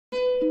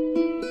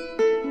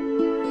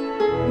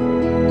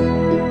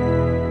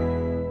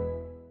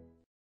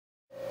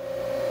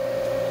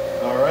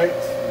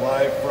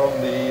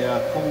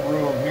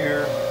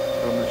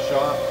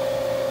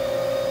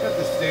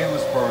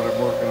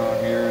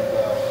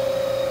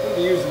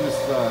be using this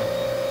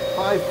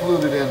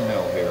 5-fluted end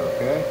mill here,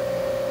 okay?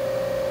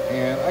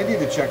 And I need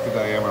to check the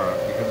diameter on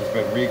it because it's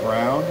been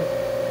reground,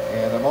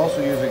 and I'm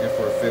also using it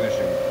for a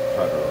finishing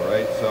cutter,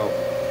 right? So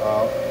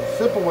a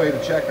simple way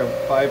to check a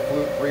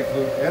 5-flute,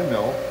 3-flute end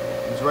mill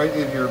is right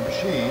in your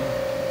machine.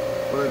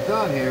 What I've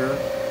done here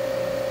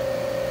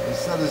is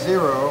set a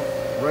 0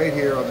 right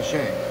here on the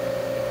shank,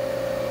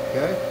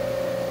 okay?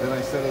 Then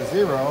I set a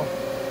 0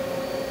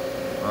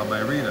 on my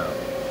readout.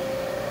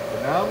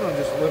 So now I'm going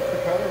to just lift the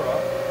cutter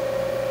up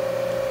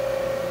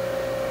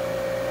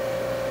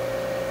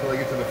until I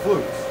get to the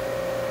flutes.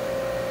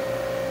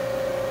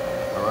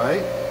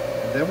 Alright?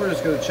 And then we're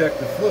just going to check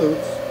the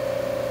flutes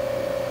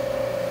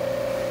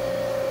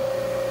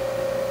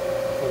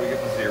until we get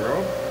to 0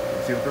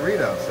 and see what the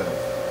readout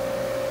says.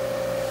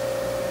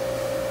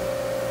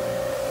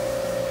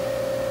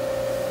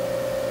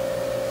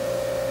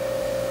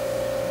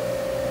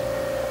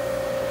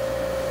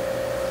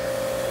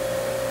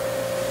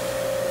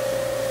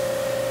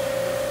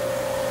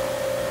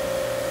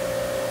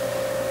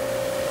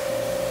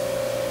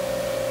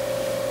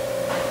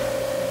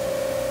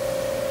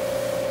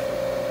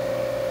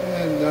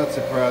 And not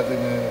surprising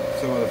that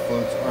some of the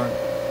flutes aren't,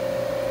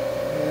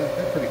 yeah,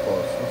 they're pretty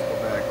close. Let's go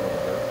back a little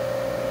bit.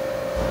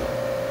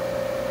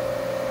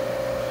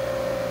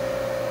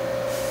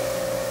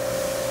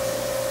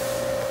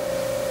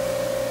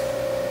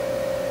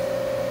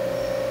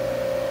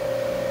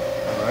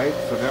 Alright,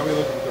 so now we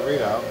look at the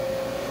readout.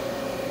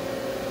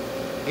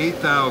 8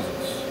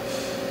 thousandths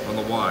on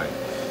the Y.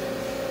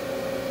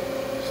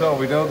 So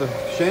we know the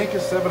shank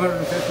is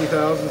 750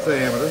 thousandths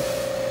diameter.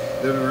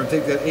 Then we're going to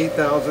take that 8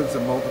 thousandths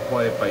and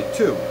multiply it by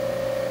 2.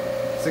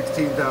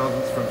 16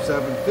 thousandths from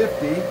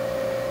 750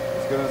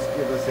 is going to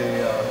give us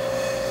a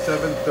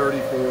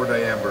 734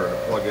 diameter to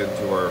plug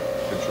into our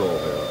control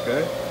there,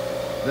 okay?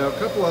 Now a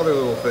couple other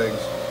little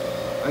things.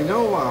 I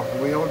know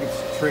we all get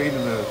trained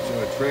in the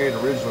trade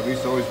originally. We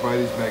used to always buy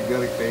these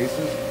magnetic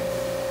bases.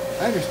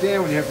 I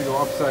understand when you have to go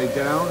upside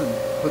down and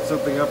put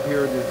something up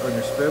here on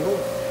your spindle,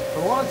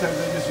 but a lot of times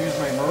I just use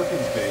my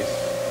Merkins base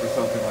for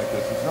something like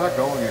this. It's not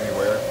going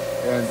anywhere.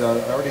 And I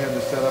already have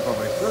this set up on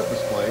my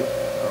surface plate,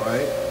 all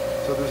right?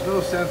 So there's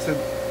no sense in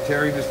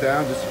tearing this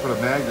down just to put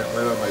a magnet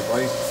right on my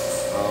vise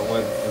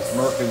when this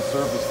Merkin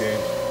surface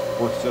gauge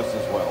works just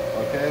as well,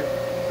 okay?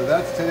 So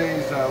that's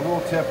today's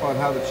little tip on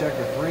how to check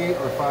a 3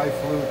 or 5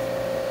 flute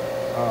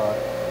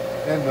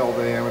end mill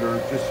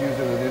diameter just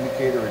using an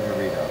indicator in your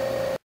readout.